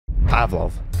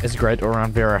Pavlov. It's a great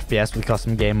all-around VR FPS with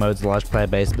custom game modes, a large player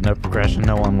base, but no progression,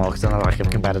 no unlocks, and a lack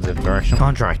of competitive direction.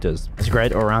 Contractors. It's a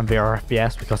great all-around VR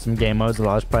FPS with custom game modes, a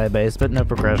large player base, but no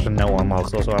progression, no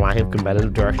unlocks, also a lack of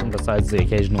competitive direction besides the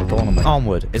occasional tournament.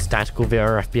 Onward. It's tactical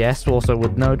VR FPS, also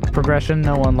with no progression,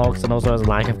 no unlocks, and also has a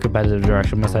lack of competitive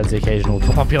direction besides the occasional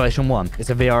Population 1.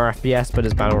 It's a VR FPS, but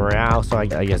it's battle royale, so I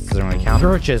guess it doesn't really count.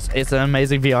 Purchase. It's an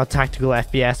amazing VR tactical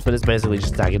FPS, but it's basically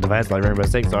just staggered events like Rainbow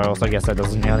Six, so I also guess that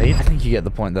doesn't count either. I think you get the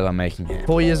point that I'm making here.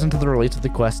 4 years into the release of the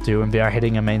Quest 2 and VR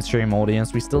hitting a mainstream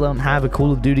audience, we still don't have a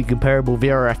Call of Duty comparable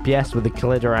VR FPS with the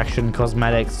clear direction,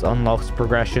 cosmetics, unlocks,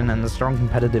 progression, and the strong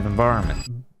competitive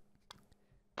environment.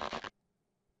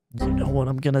 You know what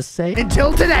I'm gonna say?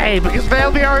 Until today, because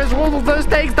Veil VR is all of those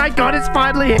things. Thank God it's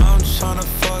finally here. I'm trying to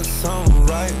fuck something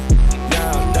right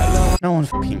now. No one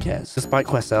fucking cares. Despite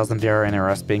Quest sales and VR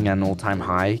NRS being at an all-time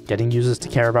high, getting users to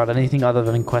care about anything other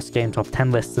than Quest game top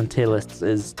 10 lists and tier lists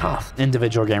is tough.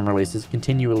 Individual game releases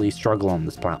continually struggle on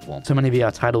this platform. So many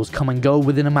VR titles come and go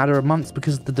within a matter of months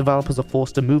because the developers are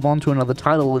forced to move on to another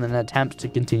title in an attempt to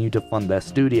continue to fund their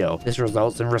studio. This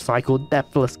results in recycled,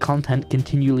 depthless content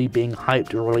continually being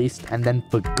hyped, released, and then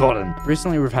forgotten.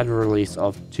 Recently, we've had a release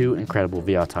of 2 incredible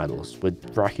VR titles,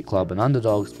 with Rocket Club and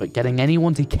Underdogs, but getting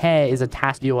anyone to care is a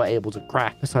task you are able to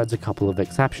crack, besides a couple of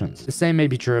exceptions. The same may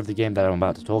be true of the game that I'm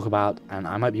about to talk about, and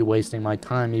I might be wasting my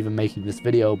time even making this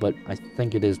video, but I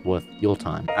think it is worth your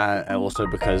time. Also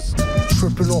because...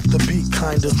 Tripping off the beat,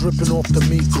 kinda, dripping off the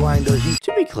meat grinder.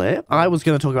 To be clear, I was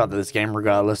going to talk about this game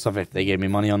regardless of if they gave me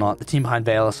money or not. The team behind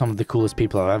Veil are some of the coolest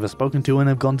people I've ever spoken to and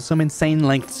have gone to some insane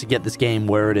lengths to get this game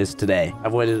where it is today.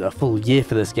 I've waited a full year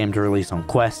for this game to release on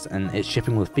Quest, and it's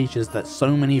shipping with features that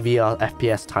so many VR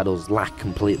FPS titles lack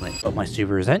completely. But my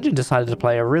Subaru's engine decided to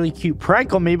play a really cute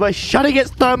prank on me by shutting its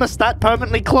thermostat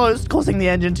permanently closed, causing the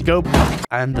engine to go.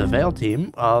 And the Veil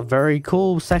team are very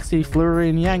cool, sexy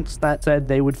Florian Yanks that said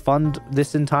they would fund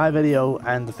this entire video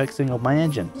and the fixing of my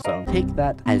engine. So take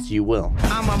that as you will.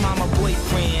 I'm a mama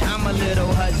boyfriend, I'm a little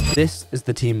husband. This is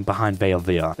the team behind Veil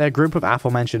VR. They're a group of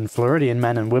aforementioned Floridian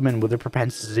men and women with a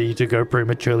propensity to go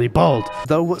prematurely bald.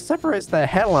 Though what separates their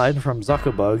hairline from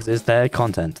Zuckerberg's is their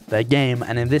content, their game,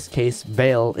 and in this case,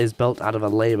 Veil is built out of a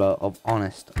labor of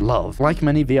honest love. Like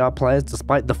many VR players,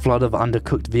 despite the flood of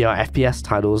undercooked VR FPS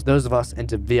titles, those of us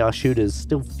into VR shooters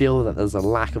still feel that there's a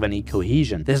lack of any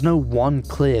cohesion. There's no one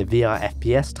clear VR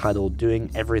FPS title doing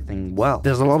everything well.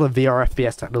 There's a lot of VR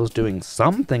FPS titles doing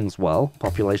some things well.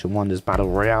 Population 1 does Battle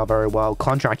Royale very well,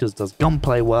 Contractors does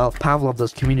gunplay well, Pavlov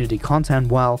does community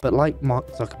content well, but like Mark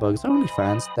Zuckerberg's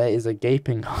OnlyFans, there is a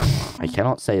gaping I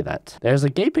cannot say that. There's a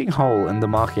gaping hole in the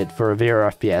market for a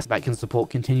VR FPS that can support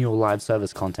continual live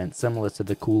service content similar to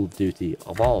the Call of Duty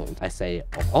of old. I say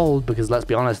of old because let's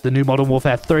be honest, the new Modern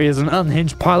Warfare 3 is an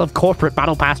unhinged pile of corporate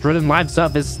battle pass ridden live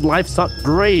service, life suck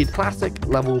greed, classic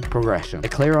level progression, a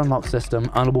clear unlock system,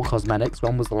 earnable cosmetics.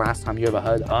 When was the last time you ever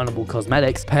heard earnable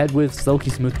cosmetics? Paired with silky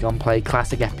smooth gunplay,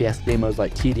 classic FPS game modes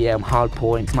like TDM,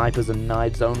 hardpoint, snipers and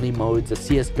knives only modes, a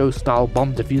CSGO style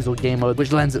bomb defusal game mode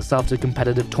which lends itself to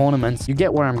competitive tournaments. You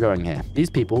get where I'm going here. These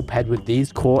people paired with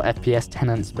these core FPS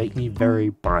tenets make me very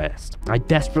biased. I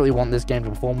desperately want this game to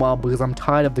perform well because I'm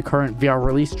tired of the current VR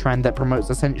release trend that promotes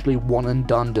essentially one and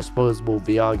done disposable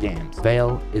VR games.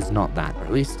 Veil is not that, or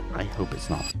at least I hope it's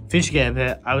not. Future GetHip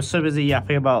here. I was so busy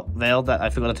yapping about Veil that I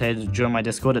forgot to tell you to join my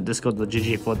Discord at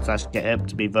discord.gg/GetHip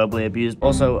to be verbally abused.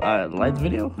 Also, like the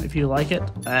video if you like it,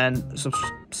 and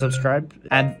subscribe.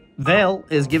 And Veil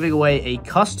is giving away a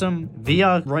custom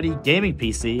VR ready gaming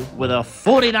PC with a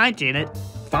 4090 in it,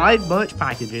 5 merch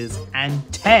packages,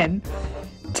 and 10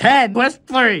 Quest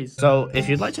 3s. So if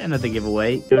you'd like to enter the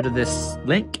giveaway, go to this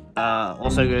link.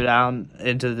 Also go down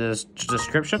into the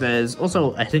description. There's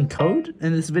also a hidden code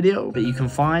in this video that you can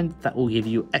find that will give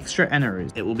you extra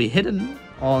entries. It will be hidden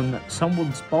on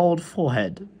someone's bald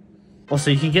forehead. Also,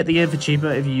 you can get the game for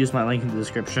cheaper if you use my link in the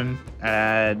description.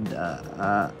 And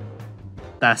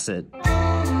that's it.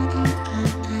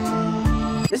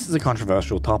 This is a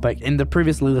controversial topic. In the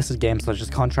previously listed games such as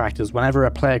Contractors, whenever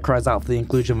a player cries out for the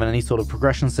inclusion of any sort of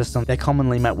progression system, they're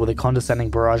commonly met with a condescending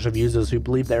barrage of users who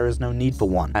believe there is no need for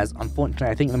one. As unfortunately,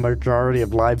 I think the majority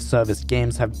of live service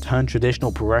games have turned traditional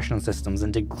progression systems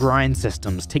into grind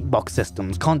systems, tick box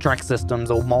systems, contract systems,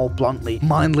 or more bluntly,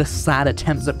 mindless sad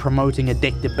attempts at promoting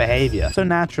addictive behavior. So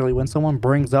naturally, when someone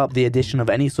brings up the addition of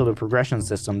any sort of progression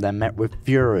system, they're met with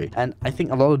fury. And I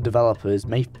think a lot of developers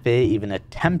may fear even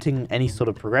attempting any sort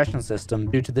of progression system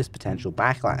due to this potential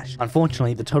backlash.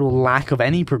 Unfortunately, the total lack of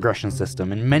any progression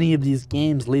system in many of these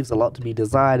games leaves a lot to be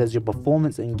desired, as your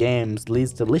performance in games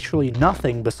leads to literally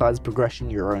nothing besides progression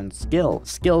your own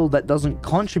skill that doesn't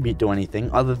contribute to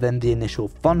anything other than the initial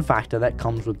fun factor that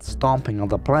comes with stomping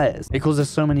other players. It causes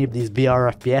so many of these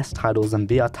VR FPS titles and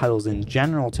VR titles in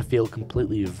general to feel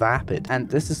completely vapid, and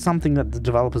this is something that the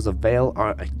developers of Veil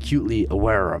are acutely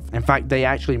aware of. In fact, they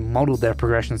actually modeled their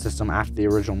progression system after the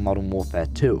original Modern Warfare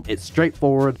 2. It's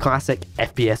straightforward, classic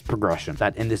FPS progression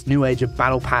that in this new age of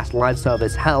Battle Pass live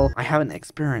service hell, I haven't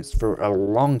experienced for a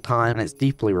long time, and it's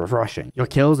deeply refreshing. Your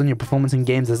kills and your performance in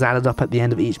games is added up at the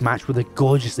end of each match with a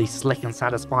gorgeously slick and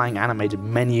satisfying animated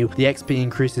menu. The XP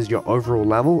increases your overall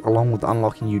level, along with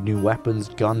unlocking you new weapons,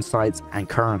 gun sights, and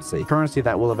currency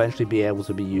that will eventually be able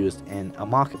to be used in a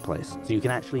marketplace, so you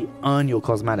can actually earn your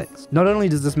cosmetics. Not only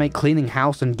does this make cleaning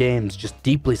house and games just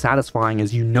deeply satisfying,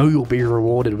 as you know you'll be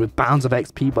rewarded with bounds of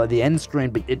XP by the end screen,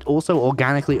 but it also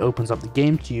organically opens up the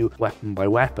game to you weapon by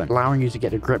weapon, allowing you to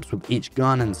get to grips with each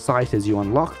gun and sight as you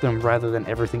unlock them, rather than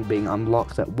everything being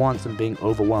unlocked at once and being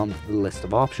overwhelmed with the list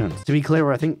of options. To be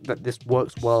clear, I think that this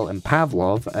works well in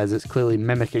Pavlov, as it's clearly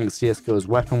mimicking CSGO's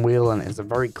weapon wheel, and it's a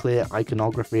very clear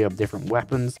iconography of different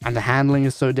weapons, and the handling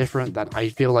is so different that I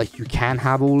feel like you can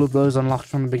have all of those unlocked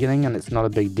from the beginning and it's not a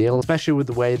big deal, especially with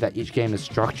the way that each game is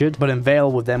structured. But in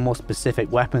Veil, with their more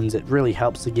specific weapons, it really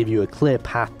helps to give you a clear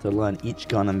path to learn each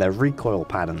gun and their recoil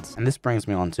patterns. And this brings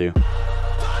me on to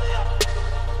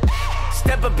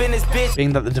step up in this bitch.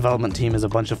 Being that the development team is a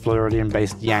bunch of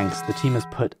Floridian-based Yanks, the team has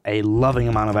put a loving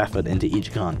amount of effort into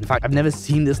each gun. In fact, I've never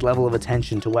seen this level of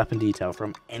attention to weapon detail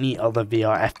from any other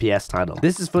VR FPS title.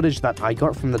 This is footage that I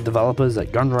got from the developers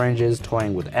at gun ranges,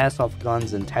 toying with airsoft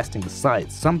guns and testing the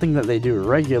sights, something that they do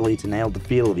regularly to nail the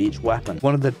feel of each weapon.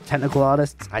 One of the technical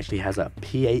artists actually has a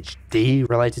PhD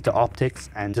related to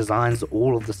optics and designs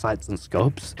all of the sights and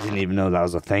scopes. I didn't even know that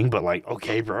was a thing, but like,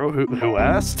 okay bro, who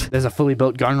asked? There's a fully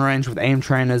built gun range with aim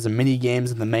trainers and mini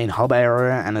games in the main hub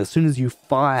area, and as soon as you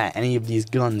fire any of these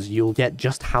guns, you'll get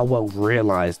just how well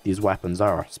realized these weapons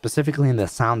are, specifically in their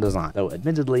sound design. Though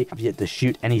admittedly, I've yet to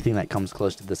shoot anything that comes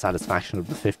close to the satisfaction of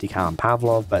the 50 cal in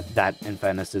Pavlov, but that in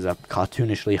fairness is a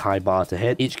cartoonishly high bar to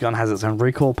hit. Each gun has its own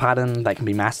recoil pattern that can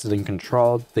be mastered and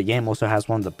controlled. The game also has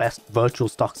one of the best virtual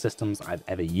stock systems I've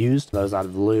ever used. For those out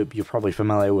of the loop, you're probably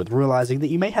familiar with realizing that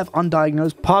you may have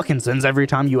undiagnosed Parkinson's every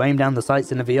time you aim down the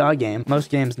sights in a VR game.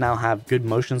 Most games now have good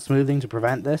motion smoothing to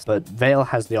prevent this, but Veil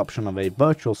has the option of a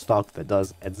virtual stock that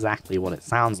does exactly what it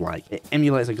sounds like. It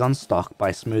emulates a gun stock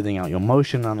by smoothing out your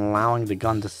motion and allowing the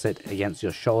gun to sit against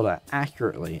your shoulder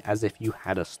accurately, as if you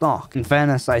had a stock. In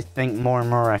fairness, I think more and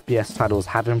more FPS titles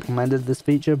have implemented this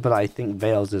feature, but I think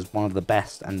Veil's is one of the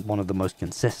best and one of the most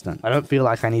consistent. I don't feel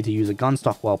like I need to use a gun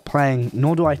stock while playing,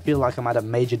 nor do I feel like I'm at a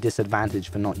major disadvantage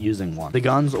for not using one. The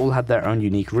guns all have their own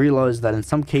unique reloads that in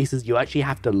some cases you actually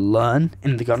have to learn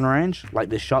in the gun range, like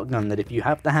this shotgun that if you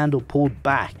have the handle pulled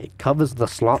back, it covers the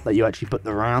slot that you actually put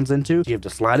the rounds into. So you have to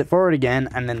slide it forward again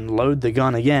and then load the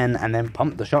gun again and then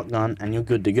pump the shotgun and you're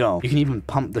good to go. You can even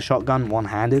pump the shotgun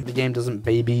one-handed. The game doesn't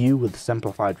baby you with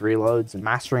simplified reloads, and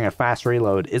mastering a fast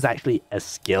reload is actually a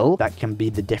skill that can be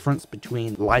the difference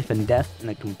between life and death in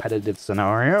a competitive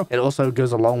scenario. It also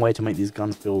goes a long way to make these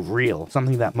guns feel real,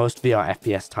 something that most VR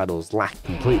FPS titles lack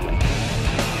completely.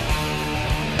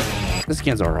 The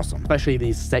skins are awesome, especially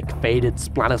these sick faded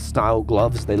splatter style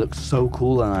gloves. They look so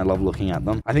cool and I love looking at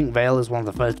them. I think Veil is one of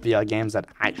the first VR games that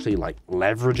actually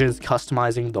leverages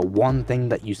customizing the one thing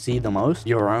that you see the most,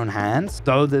 your own hands.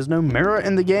 Though there's no mirror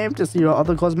in the game to see your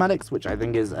other cosmetics, which I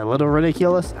think is a little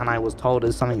ridiculous, and I was told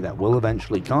is something that will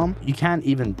eventually come. You can't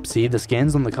even see the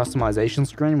skins on the customization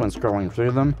screen when scrolling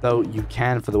through them, though you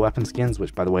can for the weapon skins,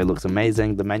 which by the way looks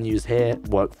amazing. The menus here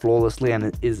work flawlessly and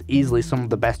it is easily some of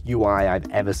the best UI I've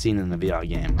ever seen in a VR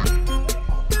game.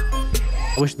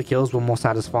 I wish the kills were more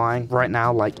satisfying. Right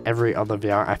now, like every other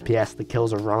VR FPS, the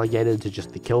kills are relegated to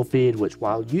just the kill feed, which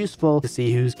while useful to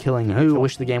see who's killing who, I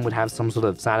wish the game would have some sort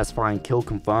of satisfying kill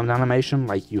confirmed animation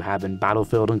like you have in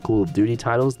Battlefield and Call of Duty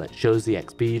titles that shows the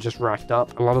XP you just racked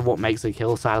up. A lot of what makes a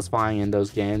kill satisfying in those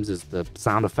games is the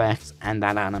sound effects and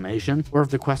that animation. Or if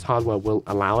the Quest hardware will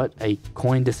allow it, a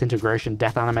coin disintegration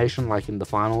death animation like in the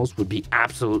finals would be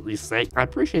absolutely sick. I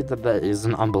appreciate that that is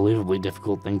an unbelievably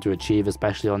difficult thing to achieve,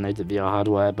 especially on native VR hardware,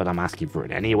 underwear, but I'm asking for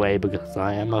it anyway because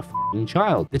I am a f***ing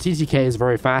child. The TTK is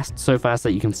very fast, so fast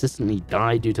that you consistently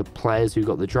die due to players who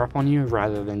got the drop on you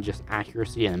rather than just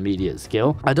accuracy and immediate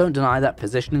skill. I don't deny that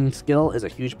positioning skill is a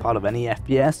huge part of any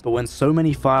FPS, but when so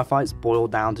many firefights boil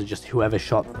down to just whoever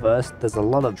shot first, there's a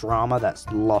lot of drama that's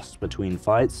lost between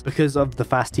fights. Because of the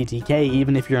fast TTK,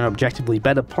 even if you're an objectively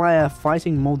better player,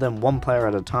 fighting more than one player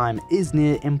at a time is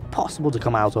near impossible to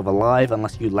come out of alive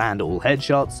unless you land all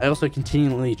headshots. I also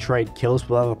continually trade kills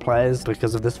with other players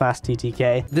because of this fast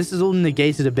TTK. This is all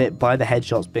negated a bit by the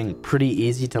headshots being pretty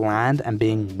easy to land and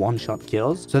being one-shot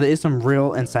kills, so there is some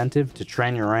real incentive to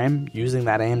train your aim using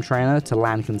that aim trainer to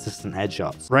land consistent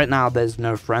headshots. Right now there's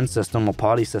no friend system or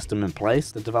party system in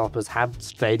place. The developers have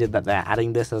stated that they're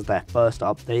adding this as their first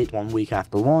update 1 week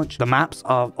after launch. The maps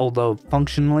are, although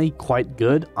functionally quite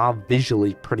good, are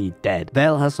visually pretty dead.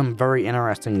 Vale has some very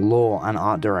interesting lore and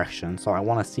art direction, so I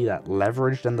want to see that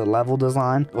leveraged in the level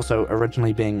design. Also,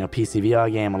 originally being a PC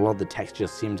VR game, a lot of the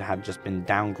textures seem to have just been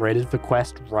downgraded for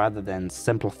Quest rather than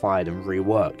simplified and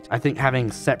reworked. I think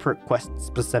having separate Quest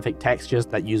specific textures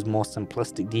that use more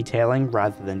simplistic detailing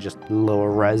rather than just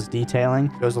lower res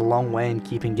detailing goes a long way in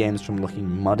keeping games from looking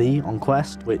muddy on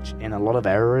Quest, which in a lot of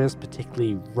areas,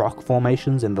 particularly rock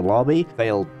formations in the lobby,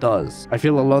 Vale does. I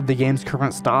feel a lot of the game's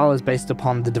current style is based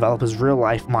upon the developer's real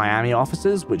life Miami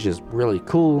offices, which is really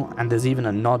cool, and there's even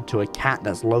a nod to a cat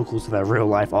that's local to their real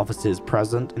life offices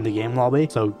present in the game lobby.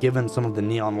 So given some of the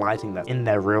neon lighting that's in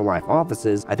their real life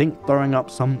offices, I think throwing up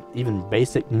some even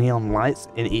basic neon lights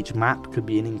in each map could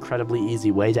be an incredibly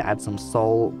easy way to add some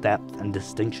soul, depth, and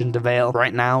distinction to Vale.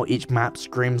 Right now, each map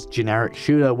screams generic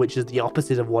shooter, which is the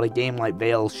opposite of what a game like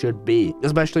Vale should be,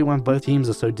 especially when both teams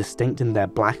are so distinct in their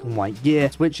black and white gear.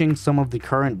 Switching some of the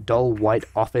current dull white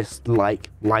office-like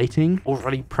lighting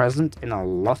already present in a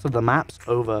lot of the maps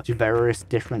over to various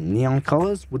different neon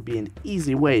colors would be an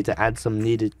easy way to add some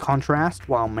needed contrast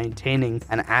while maintaining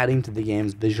and adding to the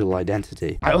game's visual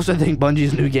identity. I also think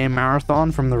Bungie's new game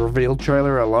Marathon from the reveal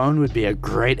trailer alone would be a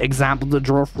great example to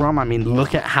draw from. I mean,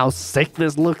 look at how sick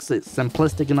this looks. It's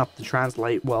simplistic enough to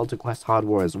translate well to Quest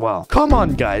hardware as well. Come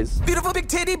on, guys. Beautiful big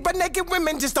titty, but naked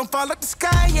women just don't fall like the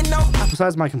sky, you know.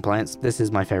 Besides my complaints, this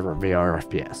is my favorite VR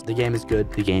FPS. The game is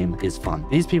good, the game is fun.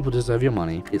 These people deserve your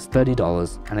money. It's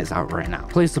 $30 and it's out right now.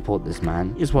 Please support this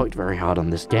man. He's worked very hard on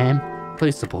this game.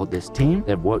 Please support this team.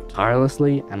 They've worked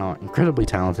tirelessly and are incredibly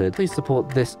talented. Please support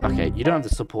this. Okay, you don't have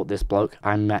to support this bloke.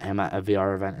 I met him at a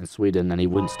VR event in Sweden and he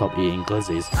wouldn't stop eating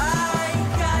glizzies.